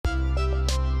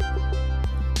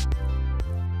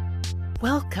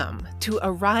Welcome to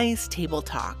Arise Table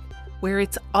Talk, where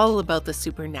it's all about the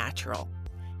supernatural.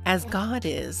 As God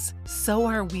is, so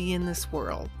are we in this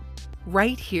world.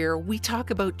 Right here, we talk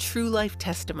about true life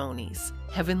testimonies,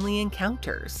 heavenly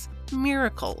encounters,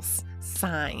 miracles,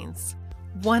 signs,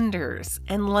 wonders,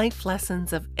 and life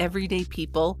lessons of everyday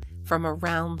people from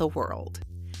around the world.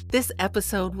 This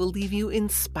episode will leave you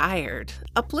inspired,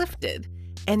 uplifted,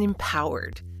 and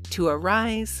empowered to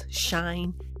arise,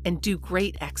 shine, and do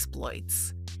great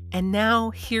exploits. And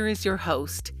now, here is your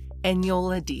host,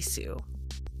 Eniola Disu.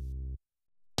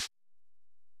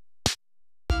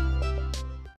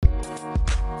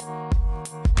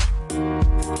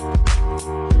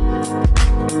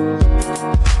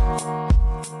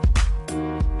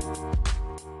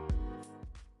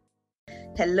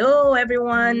 Hello,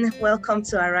 everyone. Welcome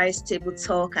to Arise Table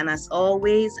Talk. And as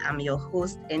always, I'm your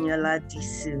host, Eniola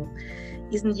Disu.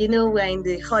 You know, we're in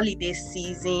the holiday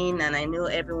season, and I know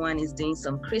everyone is doing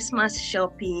some Christmas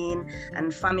shopping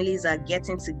and families are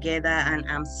getting together, and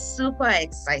I'm super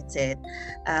excited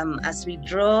as we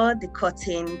draw the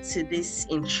curtain to this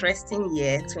interesting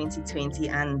year, 2020,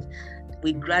 and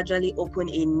we gradually open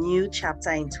a new chapter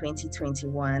in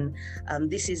 2021.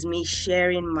 This is me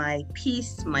sharing my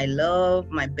peace, my love,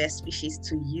 my best wishes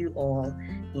to you all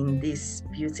in this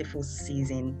beautiful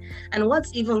season. And what's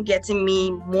even getting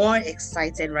me more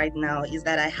excited right now is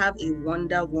that I have a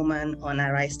Wonder Woman on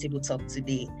Arise Table Talk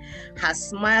today. Her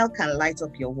smile can light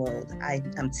up your world, I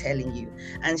am telling you.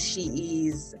 And she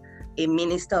is a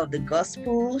minister of the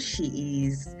gospel. She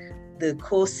is the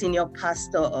co-senior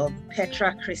pastor of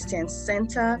Petra Christian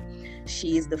Center.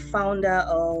 She is the founder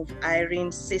of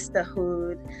Irene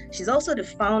Sisterhood. She's also the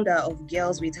founder of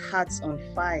Girls with Hearts on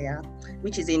Fire,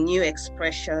 which is a new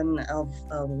expression of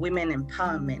women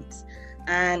empowerment.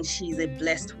 And she's a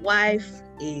blessed wife,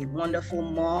 a wonderful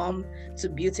mom to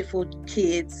beautiful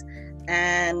kids,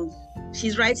 and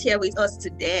she's right here with us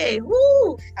today.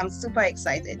 Woo! I'm super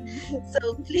excited.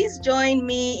 So please join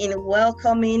me in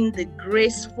welcoming the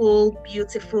graceful,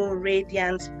 beautiful,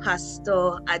 radiant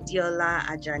Pastor Adiola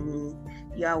Ajani.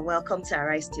 You are welcome to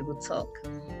Arise Table Talk.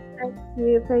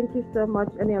 Thank you so much,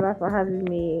 Eniola, for having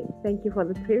me. Thank you for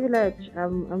the privilege.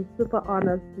 I'm super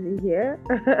honored to be here.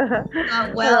 You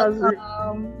are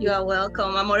welcome. You are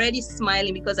welcome. I'm already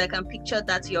smiling because I can picture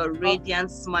that your radiant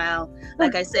smile.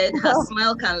 Like I said, her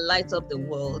smile can light up the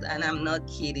world, and I'm not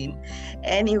kidding.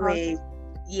 Anyway,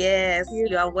 yes,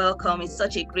 you are welcome. It's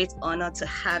such a great honor to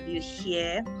have you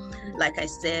here. Like I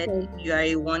said, you are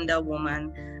a Wonder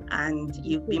Woman, and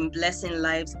you've been blessing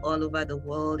lives all over the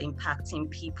world, impacting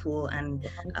people, and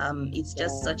it's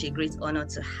just such a great honor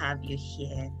to have you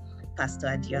here, Pastor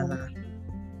Adiola.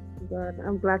 God,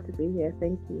 I'm glad to be here.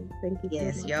 Thank you. Thank you.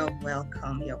 Yes, so much. you're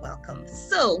welcome. You're welcome.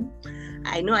 So,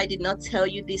 I know I did not tell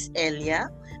you this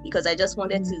earlier because I just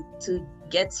wanted to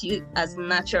get you as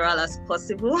natural as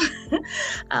possible.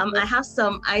 I have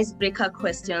some icebreaker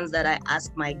questions that I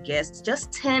ask my guests,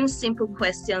 just 10 simple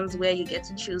questions where you get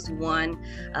to choose one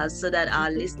so that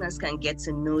our listeners can get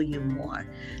to know you more.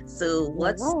 So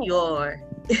what's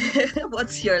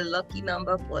your lucky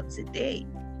number for today?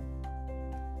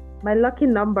 My lucky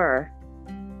number?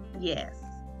 Yes.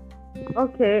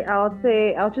 Okay, I'll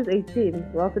choose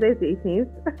 18. Well, today's the 18th.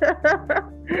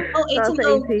 Oh, 18.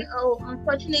 So 18. Oh,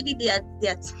 unfortunately, there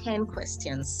are 10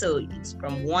 questions, so it's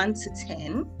from 1 to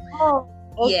 10. Oh,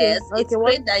 okay. Yes, okay.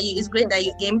 It's great that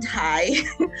you aimed high.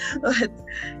 But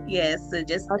yes, so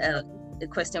just a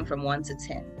question from 1 to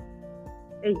 10.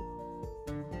 8.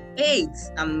 8.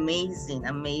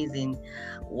 Amazing.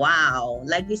 Wow.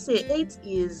 Like they say, 8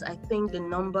 is, I think, the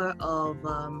number of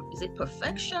is it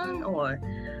perfection or?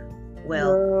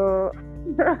 Well,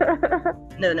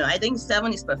 no, I think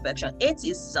 7 is perfection. 8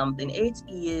 is something. 8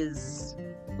 is,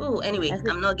 anyway,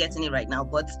 I'm not getting it right now,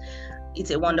 but it's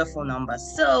a wonderful number.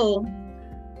 So,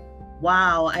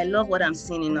 wow, I love what I'm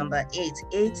seeing in number 8.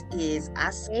 8 is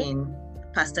asking,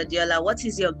 Pastor Adiola, what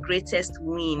is your greatest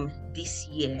win this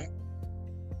year?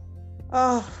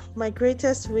 Oh, my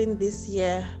greatest win this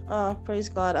year. Oh, praise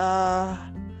God.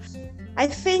 I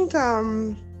think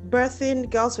birthing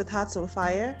Girls with Hearts on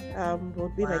Fire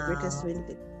would be my greatest win.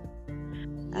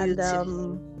 And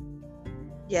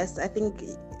yes, I think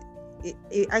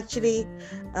it actually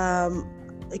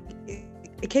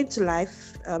it came to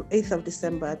life 8th of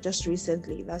December, just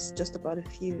recently. That's just about a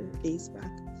few days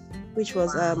back, which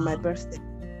was my birthday.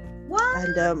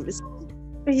 What?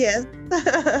 And yes,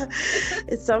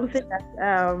 it's something that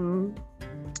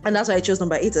and that's why I chose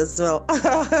number 8 as well,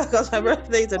 because my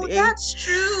birthday is on 8. That's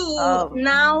true.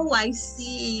 Now I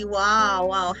see.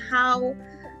 Wow.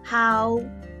 How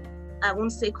I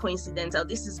won't say coincidental.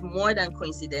 This is more than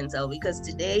coincidental, because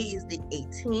today is the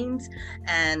 18th,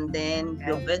 and then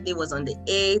your birthday was on the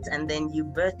 8th, and then you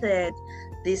birthed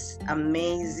this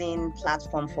amazing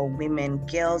platform for women,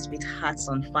 Girls with Hearts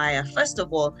on Fire. First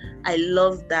of all, I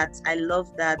love that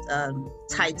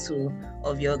title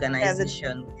of your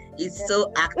organization. It's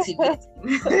so activating.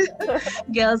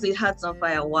 Girls with Hearts on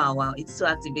Fire. Wow, it's so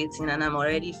activating, and I'm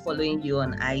already following you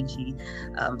on IG.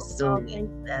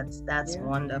 That's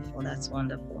wonderful. That's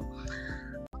wonderful.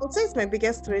 I would say it's my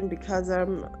biggest win, because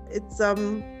it's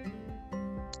something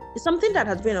that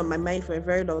has been on my mind for a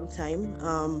very long time.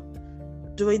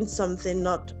 Doing something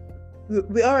not.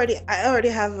 I already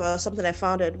have something I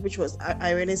founded, which was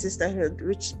Irene Sisterhood,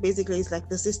 which basically is like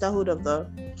the sisterhood of the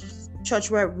church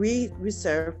where we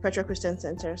serve, Petra Christian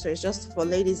Center. So it's just for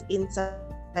ladies inside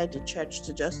the church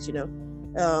to just,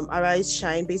 arise,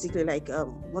 shine, basically like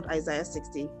what Isaiah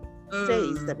 60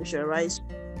 says, that we should arise,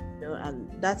 and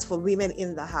that's for women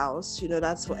in the house.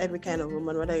 That's for every kind of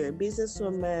woman, whether you're a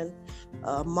businesswoman,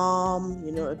 a mom,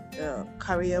 a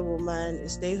career woman, a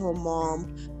stay-home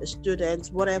mom, a student,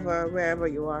 whatever, wherever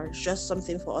you are. It's just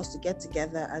something for us to get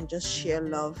together and just share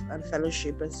love and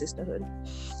fellowship and sisterhood.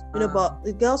 But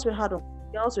the Girls with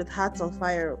Hearts on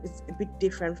Fire is a bit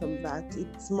different from that.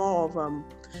 It's more of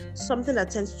something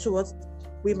that tends towards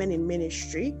women in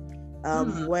ministry,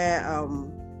 where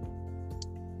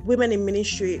women in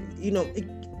ministry, it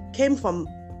came from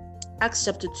Acts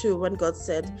chapter 2, when God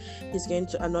said he's going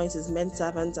to anoint his men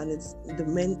servants and the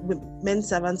men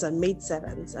servants and maid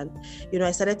servants. And,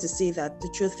 I started to see that the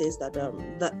truth is that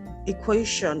the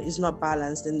equation is not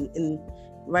balanced in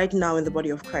right now in the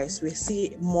body of Christ. We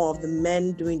see more of the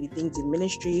men doing the things in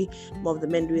ministry, more of the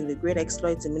men doing the great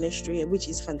exploits in ministry, which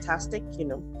is fantastic,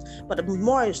 But the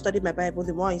more I study my Bible,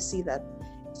 the more I see that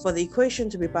for the equation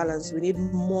to be balanced, we need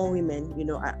more women.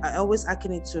 I always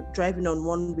liken it to driving on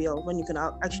one wheel when you can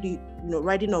actually,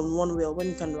 riding on one wheel when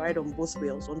you can ride on both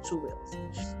wheels, on two wheels.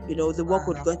 The work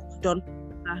would get done,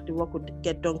 the work would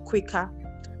get done quicker,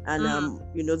 and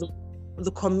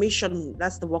the commission,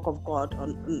 that's the work of God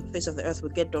on the face of the earth,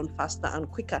 would get done faster and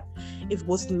quicker if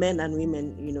both men and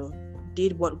women,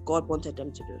 did what God wanted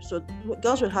them to do. So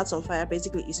Girls with Hearts on Fire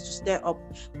basically is to stir up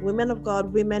women of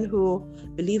God, women who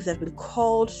believe they've been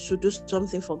called to do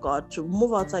something for God, to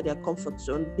move outside their comfort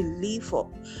zone, believe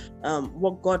for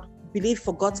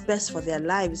God's best for their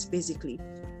lives, basically,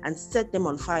 and set them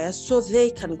on fire so they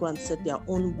can go and set their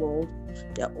own world,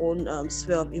 their own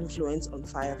sphere of influence on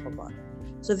fire for God.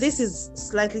 So this is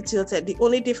slightly tilted. The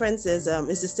only difference is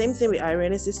it's the same thing with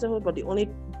Irene Sisterhood, but the only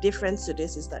difference to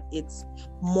this is that it's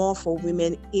more for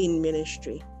women in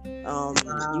ministry.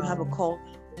 You have a call,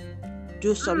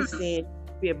 do something,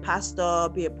 be a pastor,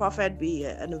 be a prophet, be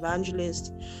an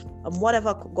evangelist,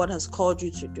 whatever God has called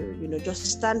you to do. Just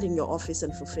stand in your office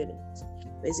and fulfill it,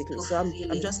 basically. So I'm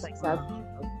just like that.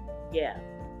 Yeah,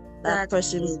 that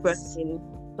person birthing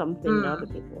something other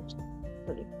people.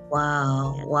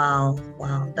 Wow.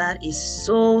 That is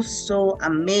so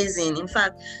amazing. In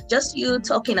fact, just you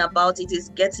talking about it is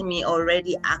getting me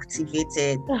already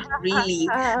activated. Really.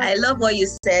 I love what you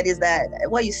said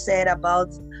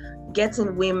about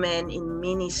getting women in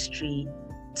ministry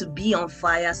to be on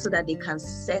fire so that they can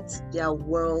set their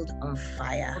world on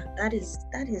fire. That is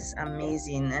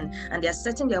amazing. And they're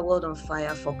setting their world on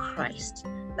fire for Christ.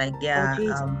 Like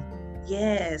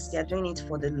yes, they are doing it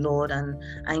for the Lord, and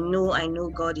I know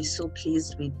God is so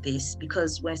pleased with this,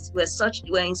 because we're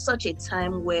in such a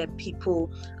time where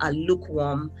people are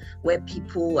lukewarm, where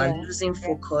people are losing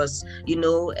focus,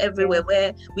 everywhere,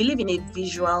 where we live in a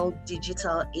visual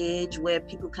digital age where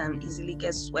people can easily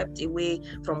get swept away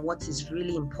from what is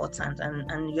really important,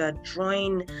 and you're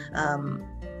drawing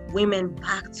women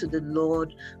back to the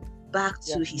Lord, back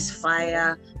to his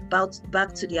fire,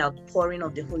 back to the outpouring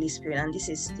of the Holy Spirit. And this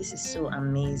is so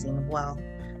amazing. Wow.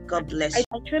 God bless you.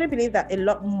 I truly believe that a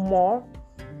lot more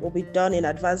will be done in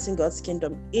advancing God's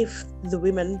kingdom if the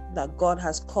women that God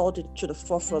has called to the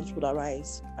forefront would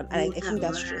arise. And I think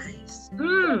that's true.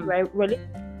 Really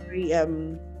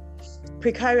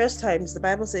precarious times. The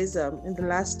Bible says in the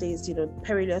last days,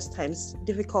 perilous times,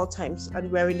 difficult times, and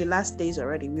we're in the last days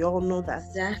already. We all know that.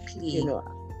 Exactly.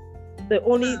 The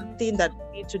only thing that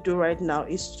we need to do right now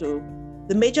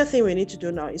the major thing we need to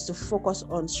do now is to focus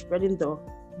on spreading the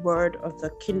word of the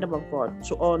kingdom of God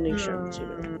to all nations.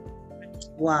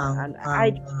 Wow. And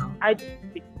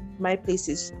my place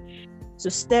is to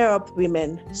stir up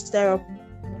women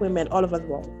all over the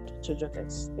world to do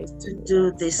this. To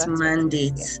do this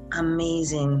mandate.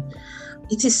 Amazing.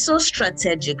 It is so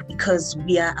strategic because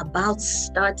we are about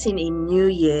starting a new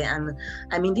year, and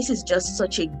I mean, this is just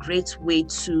such a great way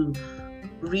to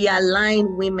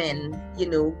realign women,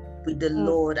 with the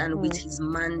Lord and with his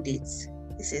mandates.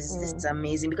 This is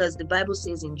amazing, because the Bible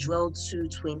says in Joel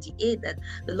 2:28 that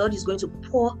the Lord is going to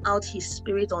pour out his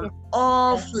spirit on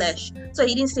all flesh. So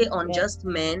he didn't say on just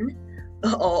men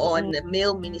or on the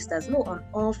male ministers, no, on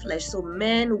all flesh. So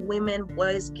men, women,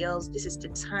 boys, girls, this is the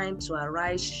time to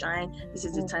arise, shine. This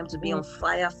is the time to be on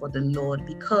fire for the Lord,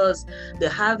 because the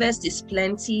harvest is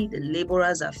plenty, the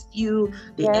laborers are few,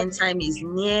 the end time is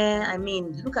near. I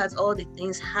mean, look at all the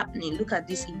things happening. Look at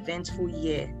this eventful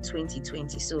year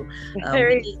 2020. So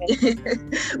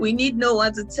we need no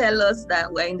one to tell us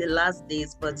that we're in the last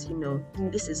days, but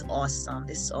this is awesome.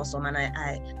 This is awesome. And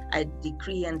I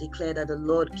decree and declare that the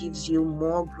Lord gives you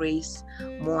more grace,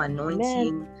 more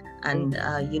anointing, and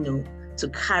to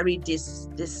carry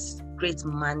this great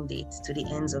mandate to the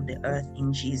ends of the earth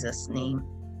in Jesus' name.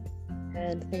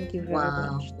 And thank you very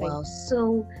much. Wow.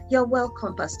 So you're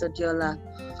welcome, Pastor Diola.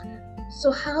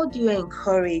 So how do you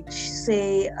encourage,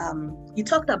 say, you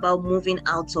talked about moving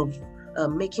out of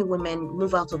making women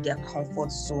move out of their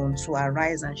comfort zone to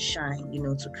arise and shine,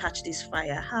 to catch this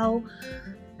fire.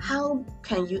 How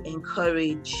can you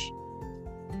encourage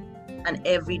an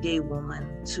everyday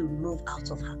woman to move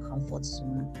out of her comfort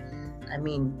zone? I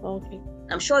mean,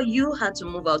 I'm sure you had to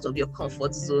move out of your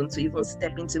comfort zone to even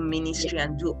step into ministry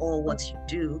and do all what you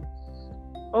do.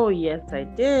 Oh, yes, I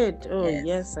did.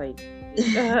 Yes, I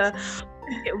did.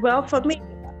 Well, for me,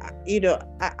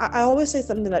 I always say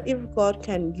something that if God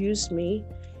can use me,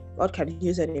 God can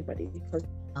use anybody, because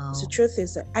the truth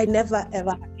is that I never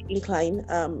ever incline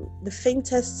the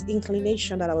faintest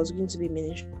inclination that I was going to be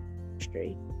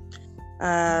ministry.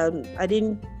 I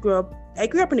didn't grow up. I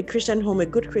grew up in a Christian home, a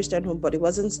good Christian home, but it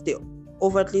wasn't the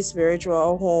overtly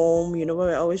spiritual home, where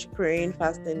we're always praying,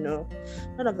 fasting. No,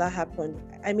 none of that happened.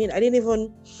 I mean, I didn't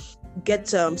even get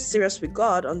serious with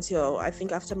God until I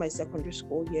think after my secondary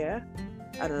school year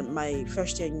and my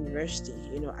first year in university.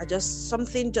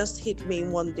 Something just hit me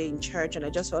one day in church, and I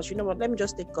just felt, let me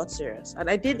just take God serious. And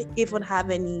I didn't even have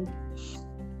any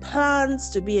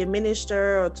plans to be a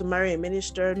minister or to marry a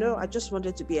minister. No, I just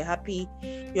wanted to be a happy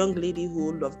young lady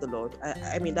who loved the Lord.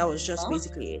 I mean, that was just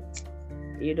basically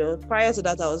it. Prior to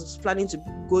that, I was planning to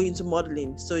go into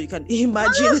modeling, so you can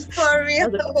imagine. For real?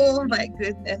 Oh my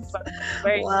goodness!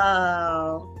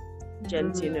 Wow.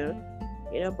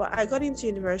 But I got into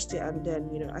university, and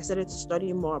then I started to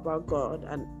study more about God,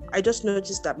 and I just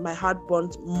noticed that my heart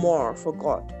burned more for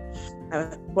God.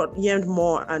 I yearned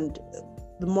more, and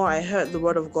the more I heard the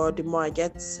word of God, the more I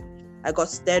got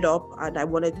stirred up, and I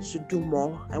wanted to do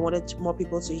more. I wanted more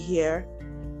people to hear.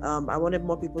 I wanted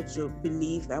more people to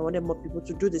believe. I wanted more people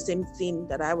to do the same thing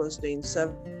that I was doing,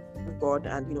 serve God.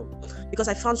 And because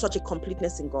I found such a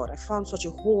completeness in God, I found such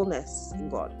a wholeness in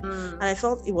God, and I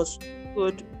felt it was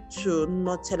good to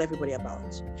not tell everybody about.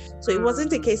 So it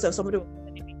wasn't a case of somebody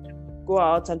go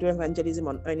out and do evangelism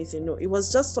or anything. No, it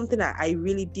was just something that I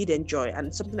really did enjoy,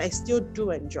 and something I still do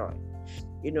enjoy.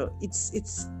 It's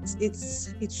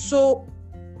so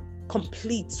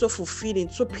complete, so fulfilling,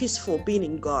 so peaceful being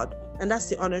in God. And that's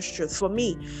the honest truth. For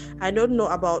me, I don't know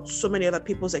about so many other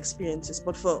people's experiences,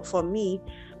 but for me,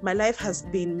 my life has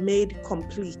been made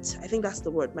complete. I think that's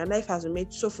the word. My life has been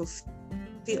made so fulfilled.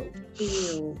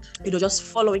 Just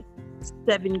following,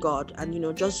 serving God,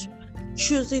 and just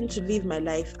choosing to live my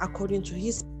life according to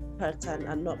his pattern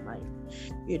and not mine.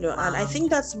 And I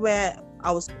think that's where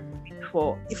I was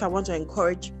for, if I want to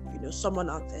encourage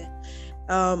someone out there.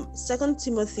 2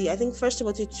 Timothy, I think 1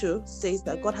 Timothy 2 says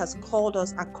that God has called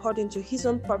us according to his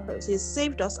own purpose. He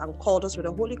saved us and called us with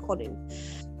a holy calling.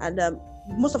 And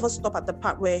most of us stop at the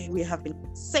part where we have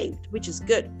been saved, which is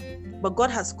good. But God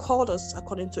has called us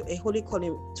according to a holy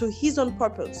calling, to his own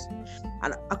purpose,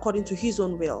 and according to his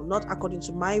own will, not according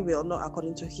to my will, not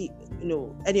according to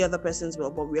any other person's will,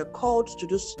 but we are called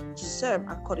to serve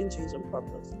according to his own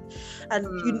purpose. And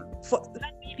for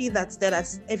that lady that's there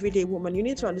as everyday woman, you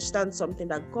need to understand something,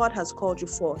 that God has called you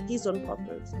for his own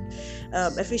purpose.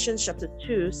 Ephesians chapter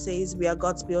 2 says we are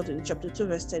God's building. Chapter 2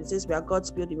 verse 10 says we are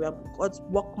God's building, we are God's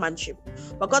workmanship,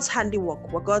 we're God's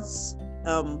handiwork, we're God's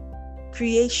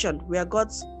creation, we are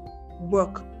God's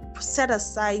work, set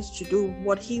aside to do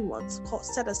what he wants,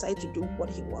 set aside to do what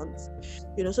he wants.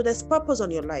 So there's purpose on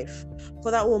your life.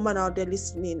 For that woman out there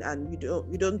listening, and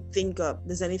you don't think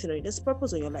there's anything on you, there's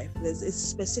purpose on your life. There's a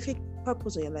specific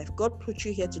purpose on your life. God put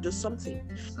you here to do something.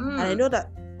 And I know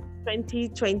that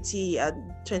 2020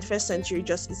 and 21st century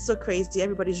it's so crazy.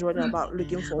 Everybody's running about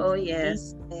looking for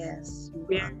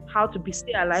how to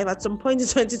stay alive. At some point in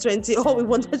 2020, all we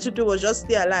wanted to do was just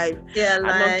stay alive.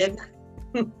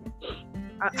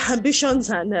 Ambitions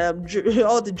and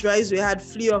all the drives we had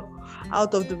flew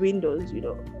out of the windows,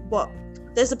 But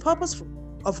there's a purpose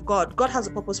of God. God has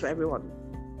a purpose for everyone.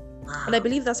 Wow. And I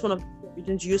believe that's one of the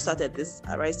reasons you started this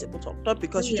Arise Table Talk. Not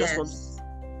because you just want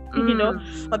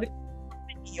to, but because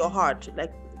in your heart,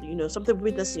 like, something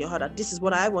witness in your heart that this is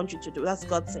what I want you to do. That's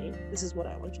God saying, this is what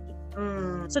I want you to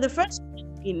do. So the first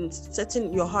in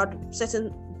setting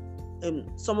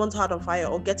someone's heart on fire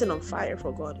or getting on fire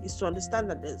for God is to understand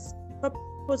that there's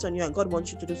purpose on you and God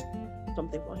wants you to do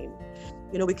something for him.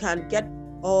 We can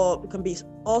be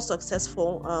all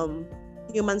successful,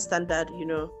 human standard,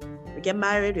 we get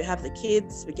married, we have the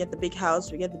kids, we get the big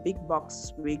house, we get the big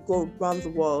box, we go around the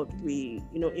world, we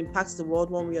impact the world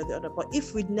one way or the other. But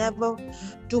if we never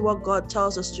do what God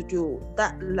tells us to do,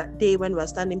 that day when we're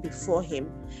standing before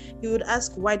him, he would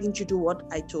ask, why didn't you do what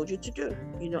I told you to do?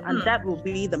 And that will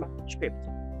be the manuscript.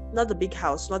 Not the big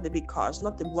house, not the big cars,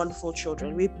 not the wonderful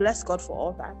children. We bless God for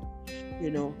all that,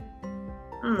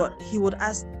 But he would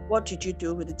ask, what did you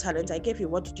do with the talent I gave you?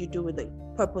 What did you do with the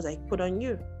purpose I put on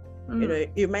you?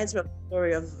 It reminds me of the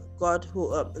story of God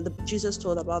who Jesus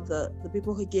told about the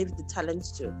people he gave the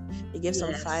talents to. He gave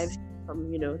some 5,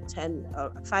 10,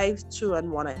 5, 2,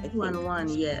 and 1. I think. 2 and 1,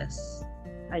 yes.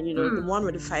 And the one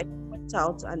with the 5 went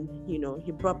out, and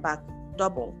he brought back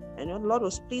double. And the Lord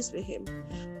was pleased with him.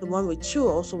 The one with 2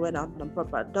 also went out and brought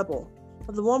back double.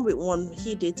 But the one with 1,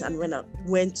 he did and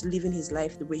went living his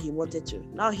life the way he wanted to.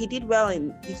 Now he did well,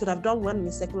 and he could have done well in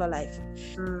his secular life.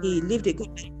 He lived a good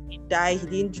life. He died. He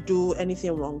didn't do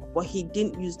anything wrong, but he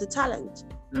didn't use the talent.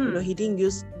 He didn't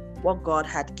use what God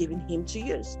had given him to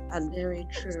use. And very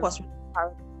true. Of course,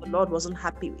 the Lord wasn't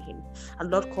happy with him, and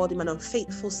Lord called him an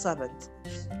unfaithful servant.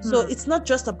 So it's not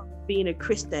just about being a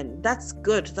Christian. That's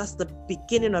good. That's the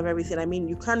beginning of everything. I mean,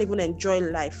 you can't even enjoy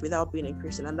life without being a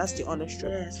Christian, and that's the honest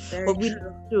truth. Yes, very but we true.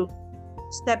 need to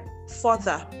step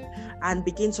further and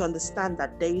begin to understand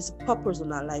that there is a purpose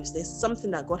in our lives. There's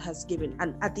something that God has given,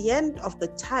 and at the end of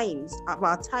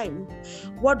our time,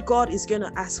 what God is going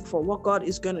to ask for, what God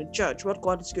is going to judge, what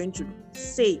God is going to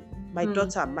say, my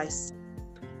daughter, my son,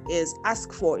 is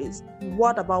ask for is,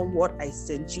 what about what I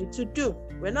sent you to do?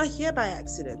 We're not here by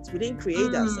accident. We didn't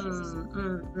create ourselves.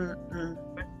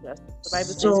 Yes. The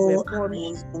Bible says we're born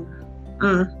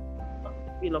the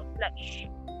will of flesh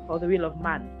or the will of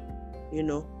man.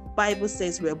 Bible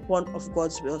says we're born of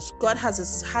God's will. God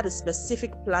has had a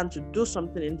specific plan to do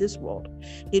something in this world.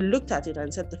 He looked at it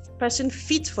and said, the person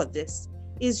fit for this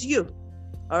is you.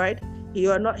 All right.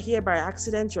 You are not here by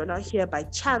accident. You're not here by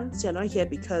chance. You're not here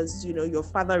because, your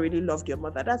father really loved your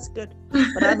mother. That's good.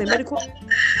 But I'm a medical.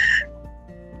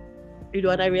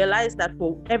 And I realized that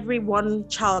for every one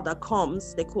child that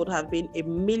comes, there could have been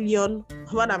 1 million,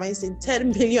 10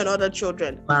 million other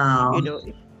children. Wow.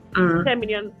 10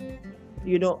 million,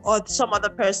 or some other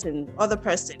person,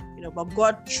 but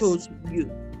God chose you.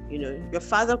 Your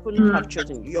father couldn't have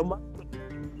chosen you. Your mother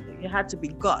couldn't. It had to be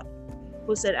God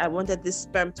who said, I wanted this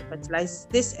sperm to fertilize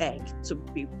this egg to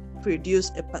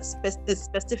produce a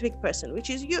specific person, which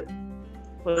is you,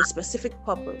 for a specific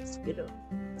purpose.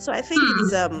 So I think it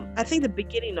is. I think the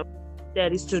beginning of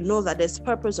that is to know that there's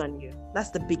purpose on you. That's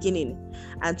the beginning,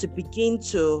 and to begin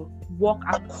to walk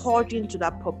according to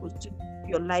that purpose, to keep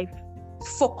your life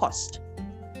focused.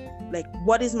 Like,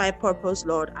 what is my purpose,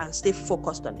 Lord? And stay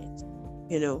focused on it.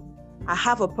 I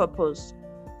have a purpose.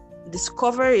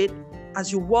 Discover it. As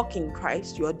you walk in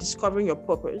Christ, you are discovering your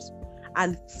purpose,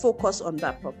 and focus on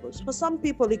that purpose. For some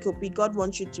people, it could be God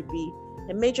wants you to be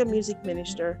a major music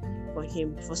minister for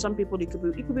him. For some people, it could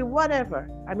be whatever.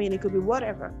 It could be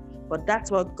whatever. But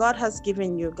that's what God has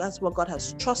given you. That's what God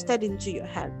has trusted into your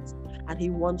hands, and he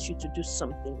wants you to do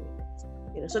something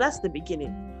with it. So that's the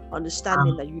beginning.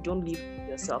 Understanding that you don't live to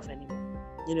yourself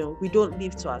anymore. We don't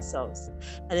live to ourselves.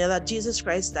 And that Jesus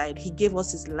Christ died. He gave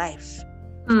us his life.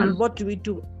 And what do we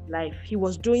do with life? He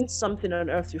was doing something on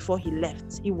earth before he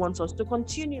left. He wants us to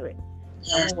continue it.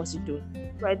 And what was he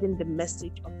doing? Spreading the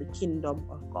message of the kingdom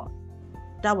of God.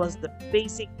 That was the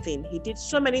basic thing. He did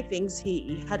so many things.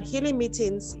 He had healing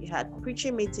meetings, he had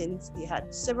preaching meetings, he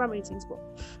had several meetings, but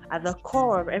at the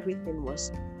core of everything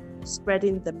was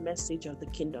spreading the message of the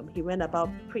kingdom. He went about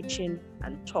preaching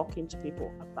and talking to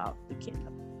people about the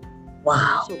kingdom.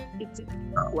 Wow. So it's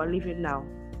we're living now.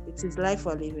 It's his life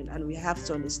we're living, and we have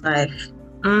to understand.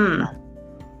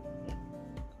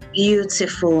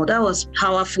 Beautiful. That was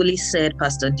powerfully said,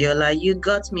 Pastor Diola. You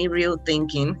got me real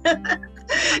thinking.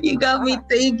 You got me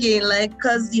thinking,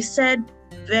 because you said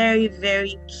very,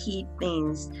 very key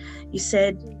things. You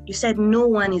said no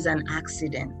one is an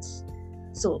accident.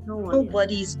 So No one.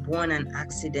 nobody is born an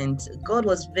accident. God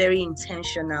was very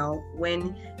intentional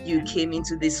when you came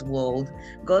into this world.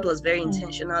 God was very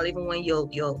intentional even when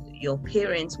your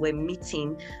parents were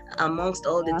meeting amongst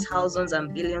all the thousands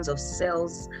and billions of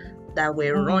cells that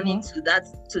were running to that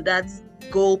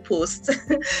goalpost.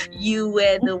 You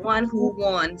were the one who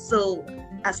won. So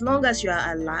as long as you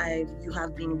are alive, you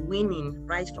have been winning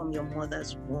right from your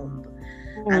mother's womb.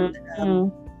 And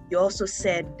you also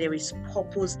said there is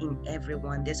purpose in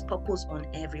everyone. There's purpose on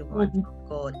everyone from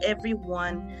God.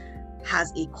 Everyone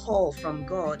has a call from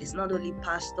God. It's not only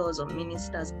pastors or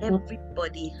ministers.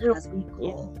 Everybody has a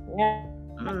call.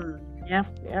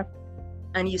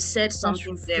 And you said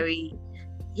something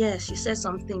you said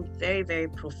something very, very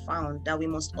profound, that we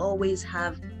must always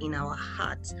have in our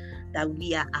hearts that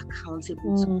we are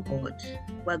accountable to God.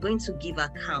 We're going to give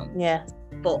account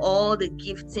for all the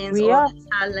giftings, the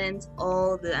talent,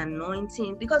 all the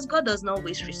anointing, because God does not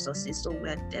waste resources. So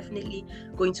we're definitely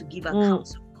going to give account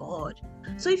to God.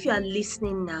 So if you are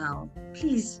listening now,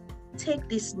 please take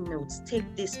these notes,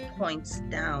 take these points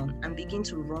down and begin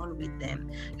to run with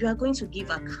them. You are going to give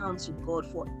account to God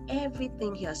for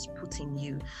everything He has put in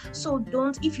you. So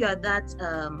if you are that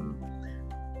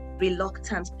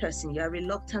reluctant person, you are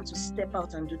reluctant to step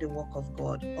out and do the work of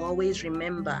God, always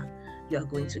remember you are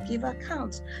going to give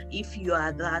account. If you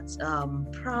are that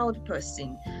proud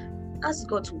person, ask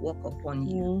God to work upon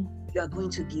you. You are going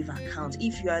to give account.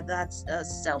 If you are that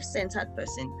self-centered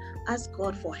person, ask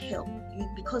God for help.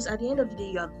 Because at the end of the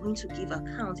day, you are going to give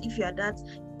account. If you are that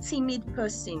timid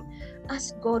person,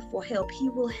 ask God for help. He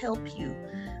will help you.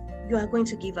 You are going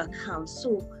to give account.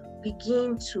 So the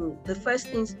first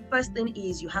thing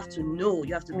is you have to know,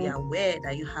 you have to be aware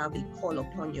that you have a call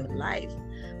upon your life.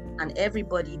 And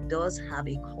everybody does have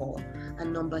a call.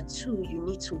 And number two, you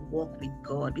need to walk with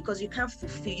God, because you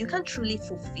can't truly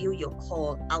fulfill your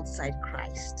call outside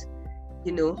Christ.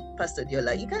 You know, Pastor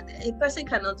Diola, a person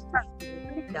cannot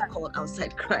fulfill their call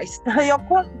outside Christ. Your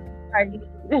call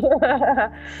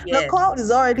the call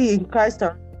is already in Christ.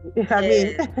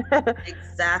 Exactly.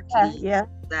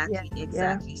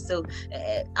 So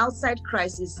outside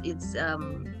Christ it's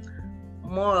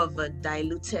more of a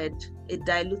diluted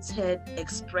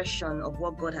expression of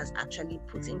what God has actually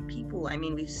put in people. I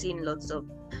mean, we've seen lots of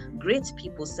great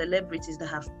people, celebrities that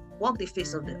have walked the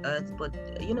face of the earth, but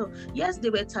yes, they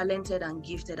were talented and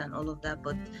gifted and all of that,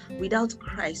 but without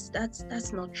Christ,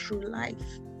 that's not true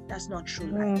life. That's not true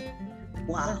life.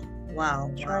 Wow.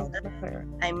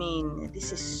 I mean,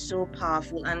 this is so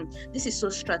powerful, and this is so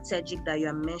strategic that you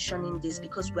are mentioning this,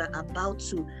 because we're about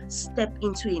to step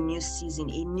into a new season,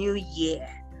 a new year.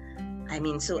 I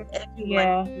mean, so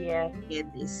everyone hear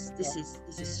this. This is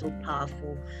so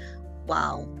powerful.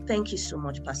 Wow. Thank you so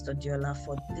much, Pastor Diola,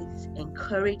 for this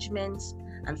encouragement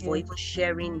and for even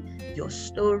sharing your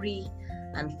story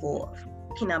and for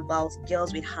talking about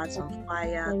Girls with Hearts on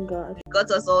Fire. Thank God. You got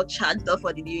us all charged up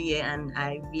for the new year, and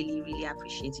I really, really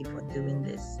appreciate you for doing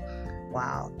this.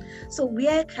 Wow. So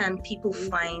where can people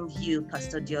find you,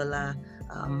 Pastor Diola?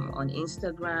 On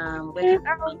Instagram?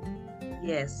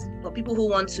 Yes, for people who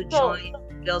want to join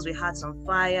Girls with Hearts on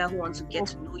Fire, who want to get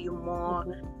to know you more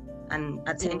and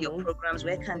attend your programs,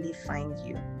 where can they find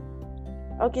you?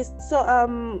 Okay, so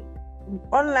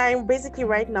online, basically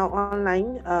right now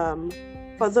online.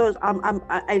 For those,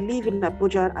 I live in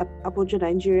Abuja,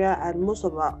 Nigeria, and most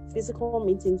of our physical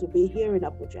meetings will be here in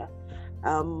Abuja.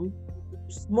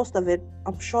 Most of it,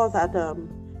 I'm sure that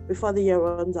before the year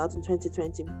runs out in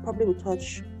 2020, probably will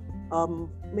touch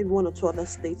maybe one or two other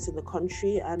states in the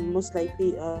country, and most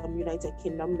likely United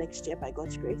Kingdom next year by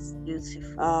God's grace.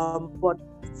 Beautiful. But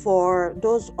for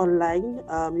those online,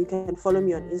 you can follow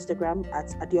me on Instagram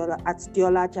at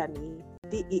Diola Jani.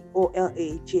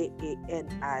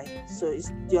 DEOLAJANI. So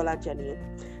it's Diola Jani.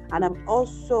 And I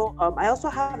also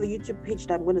have a YouTube page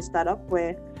that I'm going to start up,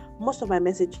 where most of my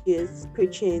messages,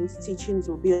 preachings, teachings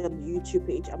will be on the YouTube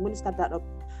page. I'm going to start that up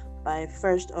by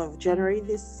 1st of January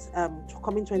this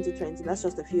coming 2020. That's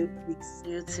just a few weeks.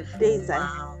 Beautiful. Days.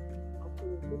 Wow.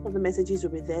 Most of the messages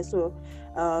will be there, so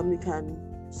you can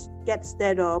get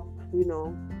stirred up,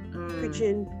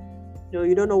 preaching.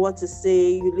 You don't know what to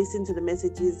say, you listen to the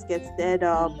messages, get stirred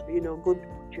up, go do what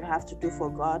you have to do for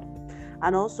God.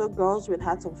 And also Girls with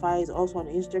Hearts on Fire is also on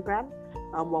Instagram.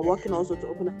 We're working also to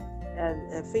open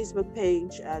a Facebook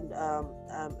page and a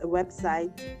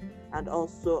website, and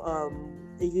also a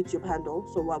YouTube handle.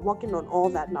 So we're working on all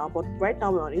that now, but right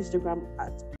now we're on Instagram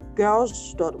at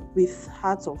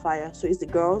girls.with-hearts-on-fire. So it's the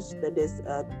girls, then there's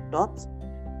a dot.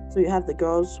 So you have the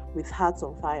Girls with Hearts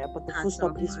on Fire, but the full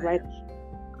stop is right.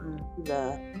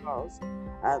 the girls.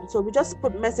 So we just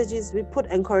put messages, we put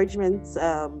encouragements,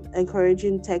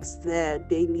 encouraging texts there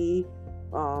daily,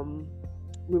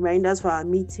 reminders for our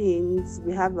meetings.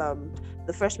 We have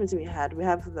the first meeting we have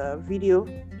the video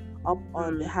up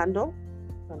on the handle,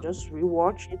 and just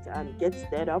rewatch it and get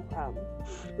stirred up.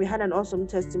 We had an awesome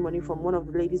testimony from one of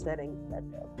the ladies that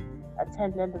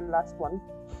attended the last one.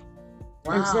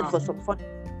 Wow. And she said for some fun,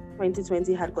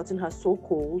 2020 had gotten her so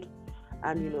cold,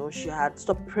 and she had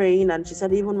stopped praying. And she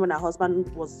said even when her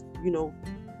husband was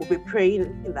would be praying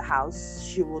in the house,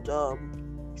 she would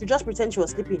just pretend she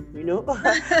was sleeping,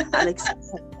 and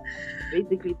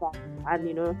basically that.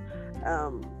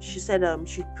 And she said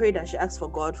she prayed and she asked for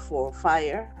God for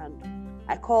fire. And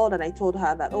I called and I told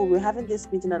her that, we're having this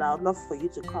meeting and I would love for you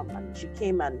to come. And she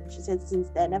came, and she said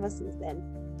ever since then,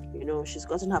 she's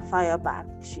gotten her fire back.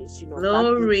 She's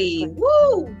glory,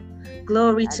 woo,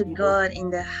 glory to God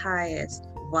in the highest.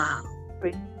 Wow.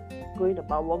 Going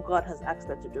about what God has asked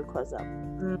her to do, because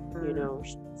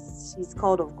she's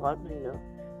called of God.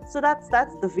 So that's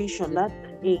the vision. That's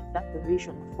the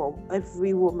vision for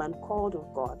every woman called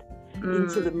of God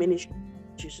into the ministry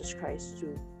of Jesus Christ,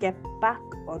 to get back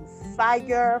on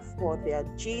fire for their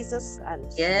Jesus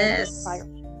and yes, fire.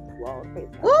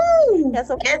 Woo! Yeah,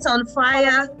 so get on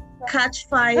fire, catch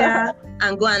fire,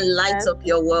 and go and light up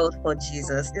your world for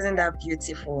Jesus. Isn't that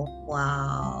beautiful?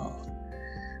 Wow.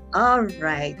 All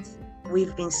right.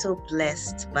 We've been so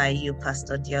blessed by you,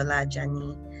 Pastor Deola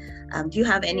Ajani. Do you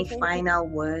have any final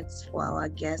words for our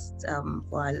guests,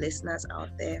 for our listeners out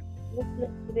there?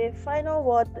 The final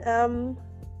word,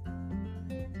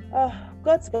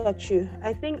 God's got you.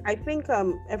 I think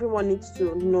everyone needs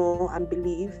to know and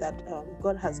believe that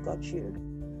God has got you,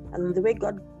 and the way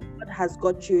God has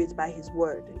got you is by His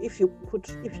word. If you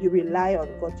rely on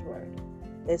God's word,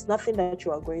 there's nothing that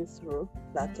you are going through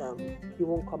that you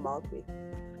won't come out with.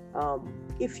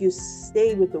 If you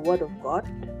stay with the word of God,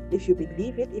 if you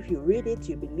believe it, if you read it,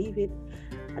 you believe it,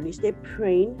 and you stay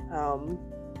praying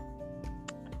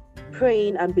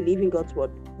and believing God's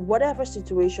word, whatever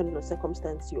situation or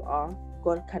circumstance you are,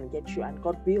 God can get you, and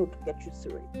God will get you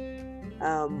through it.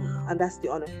 And that's the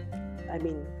honor. I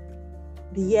mean,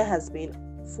 the year has been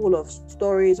full of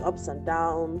stories, ups and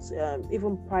downs.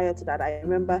 Even prior to that, I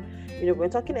remember, we were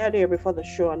talking earlier before the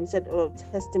show, and you said,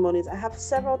 testimonies. I have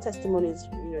several testimonies,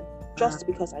 just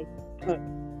because I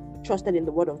trusted in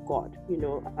the word of God.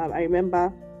 I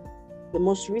remember the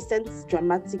most recent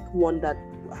dramatic one that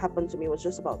happened to me was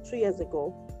just about 2 years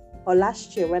ago, or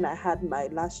last year, when I had my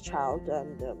last child.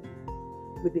 And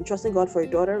we've been trusting God for a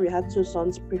daughter. We had 2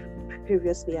 sons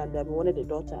previously, and we wanted a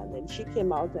daughter. And then she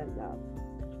came out, and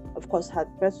of course, her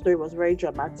birth story was very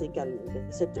dramatic, and they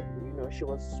said, she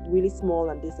was really small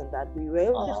and this and that. We were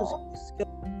able to skill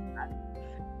that.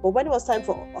 But when it was time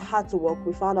for her to walk,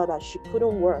 we found out that she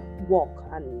couldn't walk,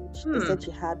 and they said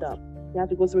she had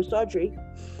to go through surgery,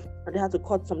 and they had to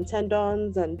cut some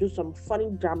tendons and do some funny,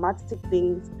 dramatic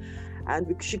things.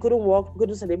 And she couldn't walk, we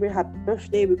couldn't celebrate her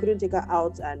birthday, we couldn't take her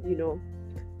out, and it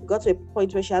got to a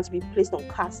point where she had to be placed on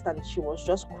cast, and she was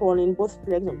just crawling, both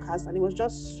legs on cast, and it was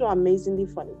just so amazingly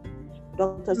funny.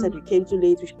 Doctor said we came too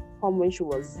late, we should come when she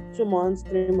was 2 months,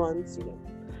 3 months,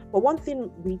 But one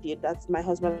thing we did, that's my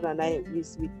husband and I, we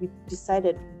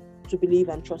decided to believe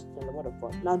and trust in the word of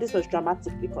God. Now, this was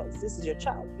dramatic because this is your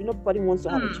child. Nobody wants to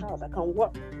have a child that can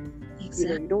walk.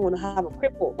 Exactly. You don't want to have a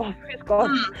cripple. Oh, praise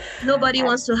God. Nobody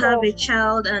wants to have a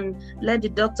child and let the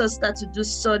doctor start to do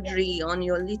surgery on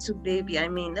your little baby. I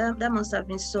mean, that must have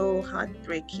been so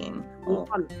heartbreaking.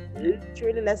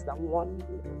 Literally less than one.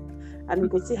 And we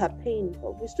could see her pain.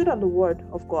 But we stood on the word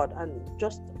of God and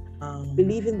just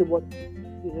believing the word.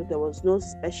 There was no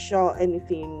special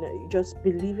anything. Just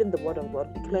believing the word of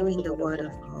God, declaring the word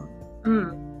of God.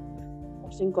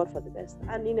 Trusting God for the best.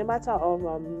 And in a matter of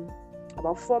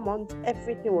about 4 months,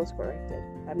 everything was corrected.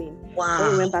 I mean,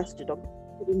 when we went back to the doctor,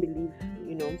 I couldn't believe,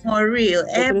 For real,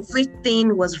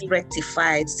 everything was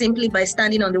rectified simply by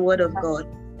standing on the word of God.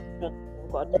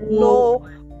 No,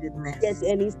 get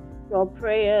any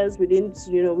prayers. We didn't,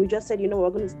 we just said, we're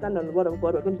going to stand on the word of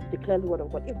God. We're going to declare the word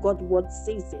of God. If God's word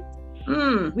says it,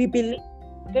 we believe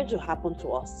it's going to happen to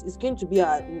us. It's going to be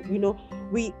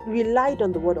we relied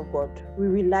on the word of God.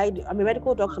 I'm a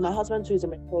medical doctor. My husband too is a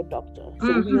medical doctor.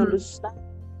 So we understand.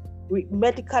 We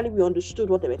understood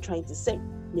what they were trying to say,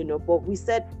 but we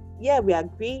said, yeah, we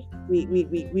agree.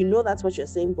 We know that's what you're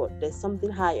saying, but there's something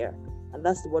higher, and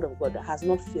that's the word of God that has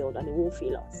not failed, and it won't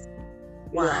fail us.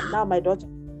 Now my daughter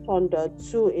turned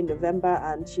 2 in November,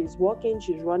 and she's walking,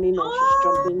 she's running, and she's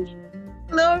jumping.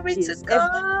 Glory to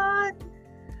God.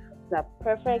 That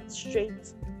perfect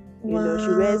straight. She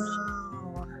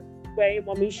wearing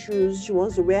mommy shoes. She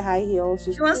wants to wear high heels.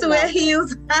 She wants to wear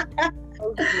heels.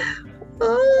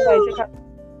 Oh.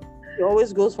 She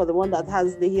always goes for the one that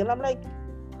has the heel. I'm like,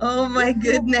 oh my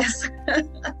goodness.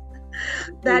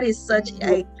 That is such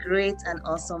a great and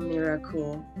awesome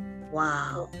miracle.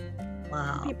 Wow.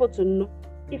 Wow. People to know,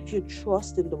 if you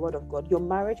trust in the word of God, your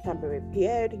marriage can be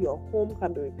repaired, your home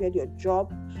can be repaired, your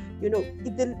job,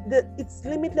 it's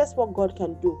limitless what God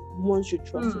can do once you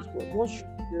trust His word, once you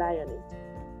rely on it.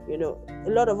 A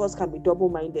lot of us can be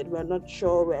double-minded. We're not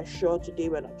sure, we're sure today,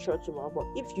 we're not sure tomorrow. But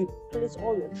if you place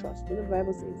all your trust, the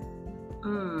Bible says,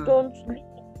 don't lean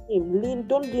on Him.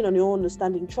 Don't lean on your own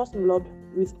understanding. Trust in the Lord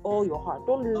with all your heart.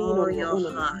 Don't lean on your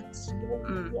own heart.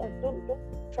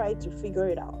 Don't try to figure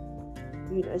it out.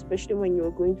 Especially when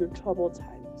you're going through troubled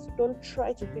times. Don't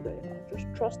try to figure it out.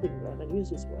 Just trust in the Lord and use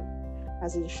His word.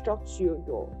 As He instructs you,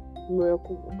 your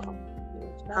miracle will come.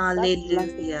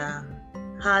 Hallelujah.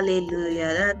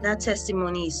 Hallelujah. That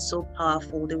testimony is so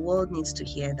powerful. The world needs to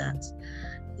hear that.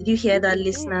 Did you hear that,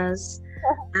 listeners?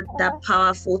 That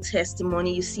powerful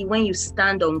testimony. You see, when you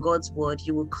stand on God's word,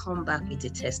 you will come back with a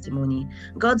testimony.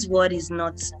 God's word is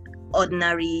not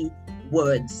ordinary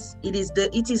words. It is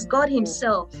God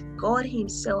Himself. God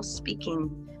Himself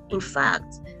speaking. In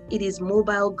fact, it is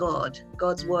mobile God.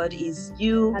 God's word is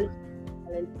you.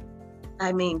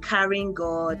 Carrying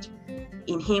God.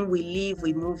 In Him we live,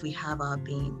 we move, we have our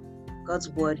being. God's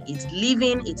word is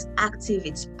living, it's active,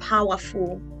 it's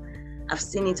powerful. I've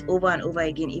seen it over and over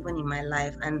again, even in my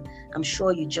life. And I'm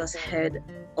sure you just heard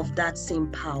of that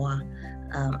same power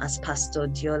as Pastor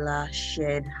Diola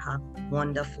shared her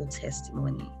wonderful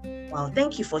testimony. Wow,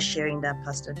 thank you for sharing that,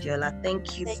 Pastor Diola.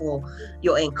 Thank you for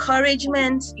your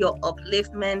encouragement, your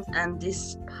upliftment, and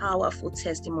this powerful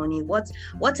testimony. What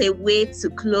a way to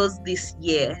close this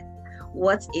year.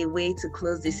 What a way to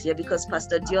close this year, because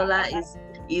Pastor Diola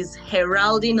is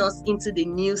heralding us into the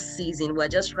new season. We're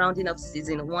just rounding up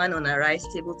season 1 on Arise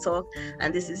Table Talk,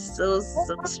 and this is so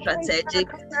strategic.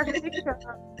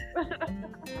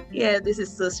 Yeah, this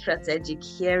is so strategic,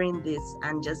 hearing this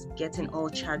and just getting all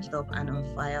charged up and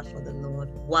on fire for the Lord.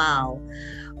 Wow.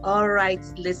 All right,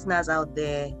 listeners out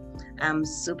there, I'm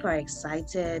super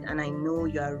excited, and I know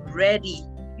you are ready.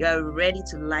 You are ready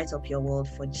to light up your world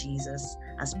for Jesus,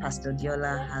 as Pastor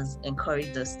Diola has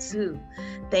encouraged us to.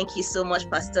 Thank you so much,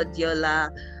 Pastor Diola.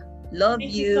 Love you.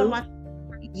 Thank you so much.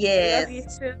 Yes. Love you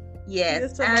too.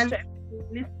 Yes. Thank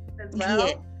you so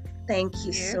much. Thank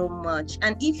you so much.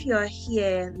 And if you are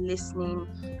here listening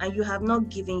and you have not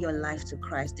given your life to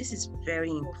Christ, this is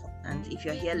very important. If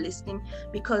you're here listening,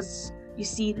 because you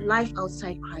see, life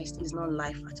outside Christ is not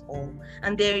life at all.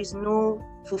 And there is no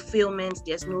fulfillment,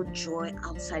 there's no joy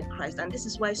outside Christ. And this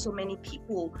is why so many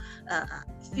people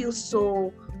feel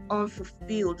so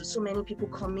unfulfilled. So many people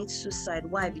commit suicide.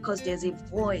 Why? Because there's a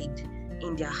void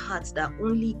in their hearts that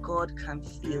only God can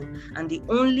fill. And the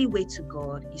only way to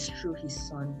God is through His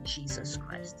Son, Jesus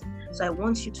Christ. So I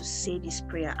want you to say this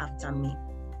prayer after me.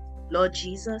 Lord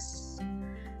Jesus,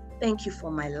 thank you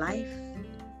for my life.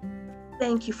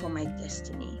 Thank you for my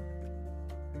destiny.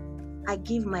 I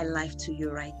give my life to you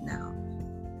right now,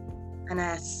 and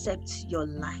I accept your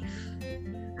life.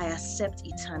 I accept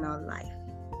eternal life.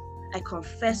 I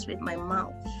confess with my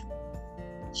mouth,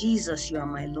 Jesus, you are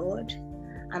my Lord,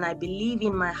 and I believe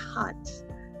in my heart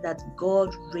that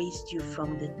God raised you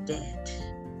from the dead.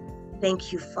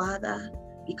 Thank you, Father,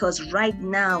 because right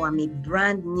now I'm a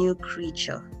brand new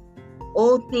creature.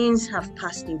 All things have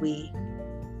passed away,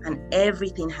 and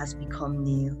everything has become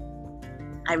new.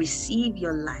 I receive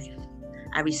your life.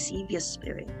 I receive your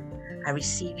spirit. I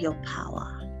receive your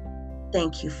power.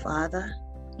 Thank you, Father.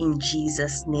 In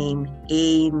Jesus' name,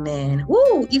 amen.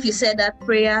 Woo! If you said that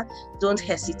prayer, don't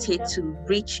hesitate to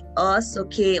reach us,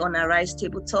 okay, on Arise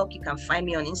Table Talk. You can find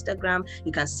me on Instagram.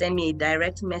 You can send me a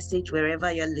direct message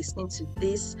wherever you're listening to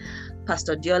this.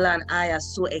 Pastor Diola and I are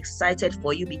so excited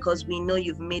for you because we know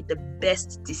you've made the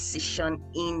best decision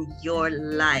in your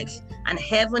life. And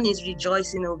heaven is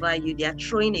rejoicing over you. They are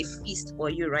throwing a feast for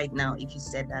you right now if you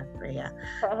said that prayer.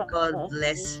 God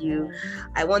bless you.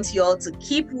 I want you all to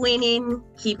keep winning,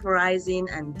 keep rising,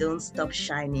 and don't stop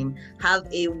shining. Have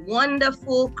a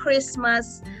wonderful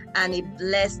Christmas and a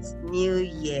blessed New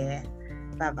Year.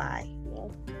 Bye-bye.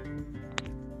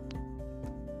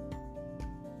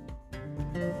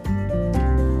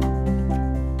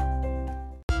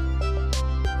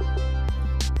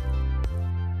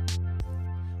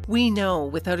 We know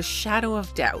without a shadow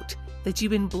of doubt that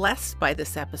you've been blessed by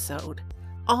this episode.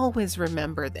 Always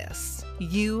remember this: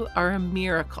 you are a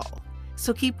miracle.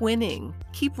 So keep winning,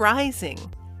 keep rising,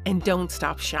 and don't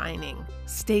stop shining.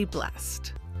 Stay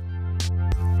blessed.